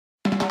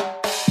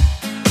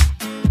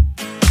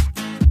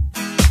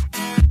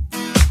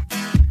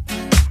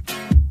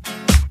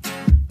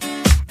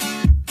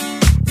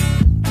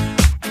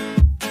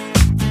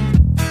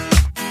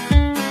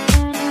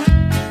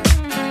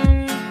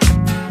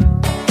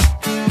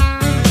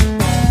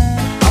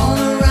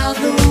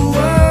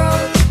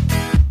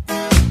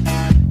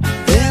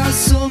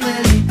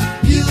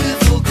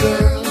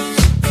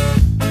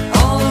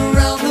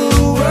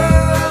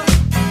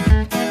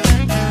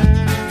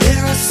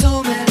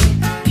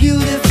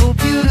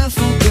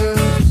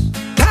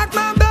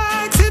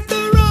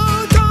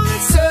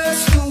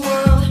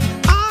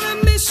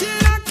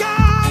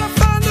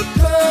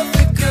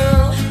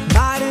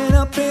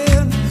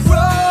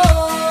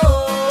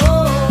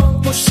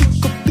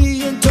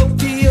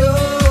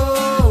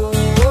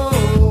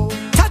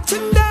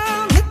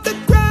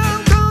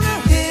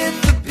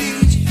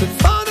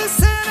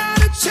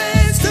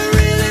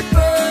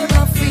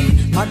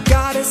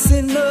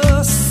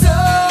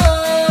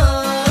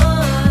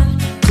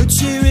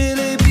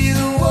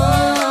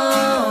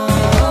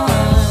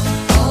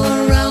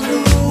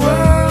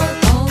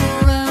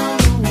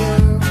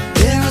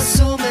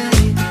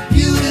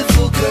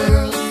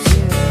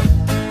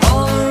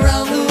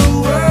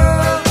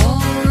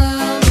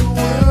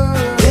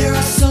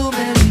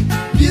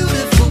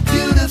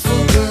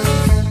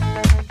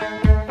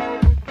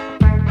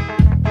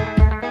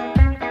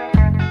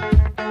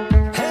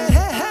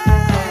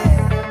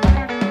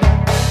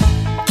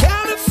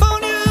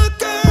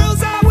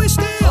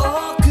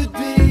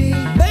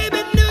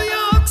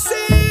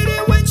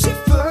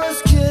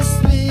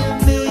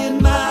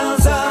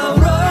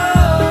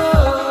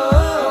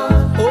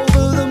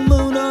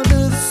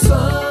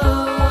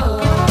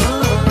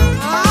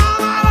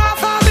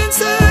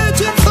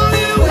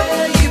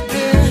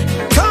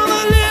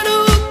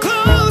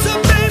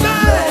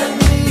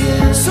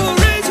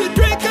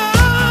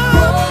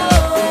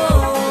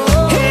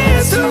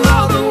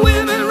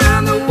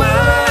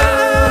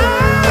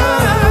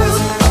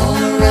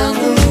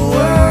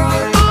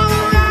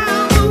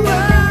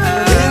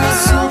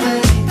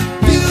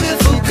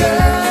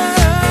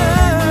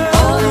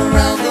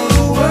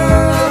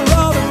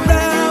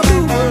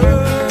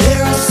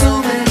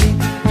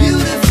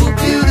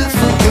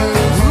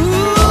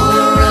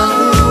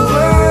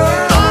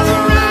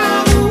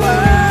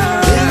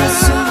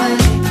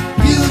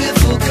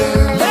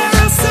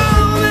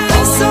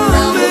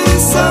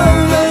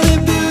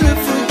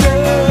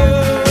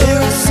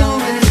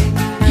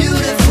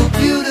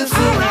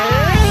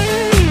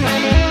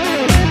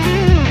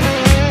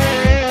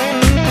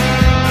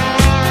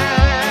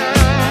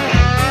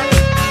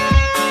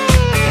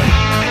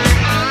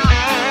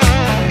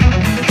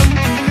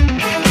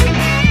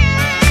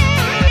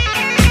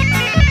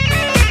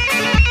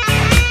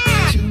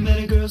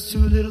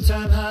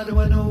how do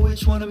I know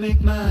which one to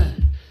make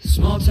mine?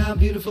 Small town,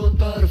 beautiful and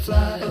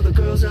butterfly. Other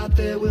girls out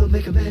there will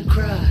make a man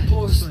cry.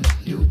 Porcelain,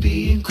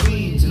 Newbie and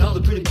Queens, and all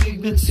the pretty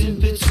pigments in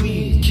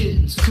between.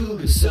 Kittens,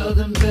 cougars,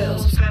 southern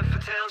bells. Femme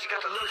fatales, you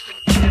got the looks to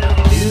kill.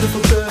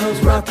 Beautiful girls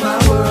rock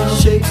my world.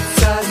 Shapes and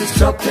sizes,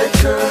 drop their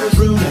curves.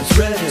 Brunettes,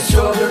 redheads,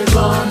 strawberry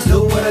blondes.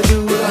 Know what I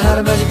do? If I had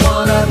a magic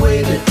wand, I'd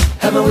wave it.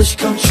 Have my wish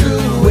come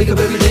true. Wake up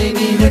every day,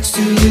 me next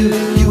to you.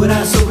 You and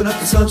I soaking up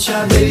the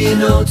sunshine, baby, in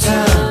no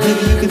time.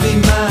 Maybe you can be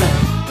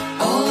mine.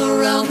 All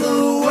around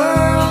the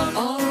world,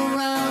 all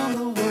around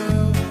the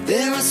world,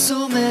 there are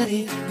so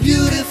many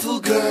beautiful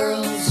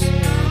girls.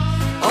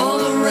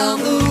 All around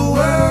the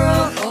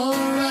world, all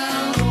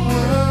around the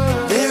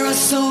world, there are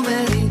so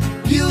many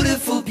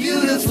beautiful,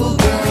 beautiful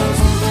girls.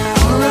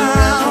 All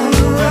around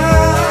the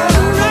world,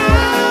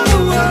 around the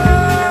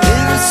world,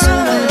 there are so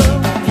many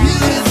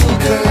beautiful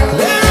girls.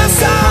 There are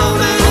so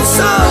many,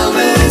 so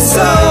many,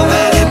 so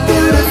many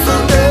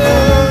beautiful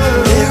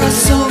girls. There are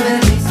so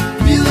many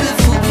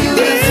beautiful,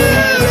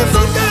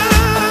 beautiful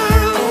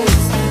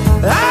girls.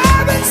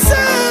 I've been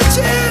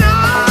searching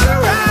all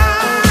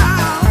around.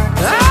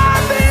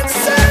 I've been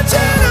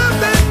searching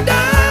up and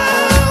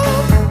down.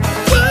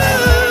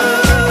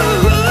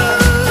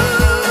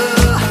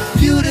 Whoa,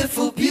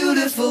 beautiful,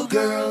 beautiful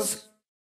girls.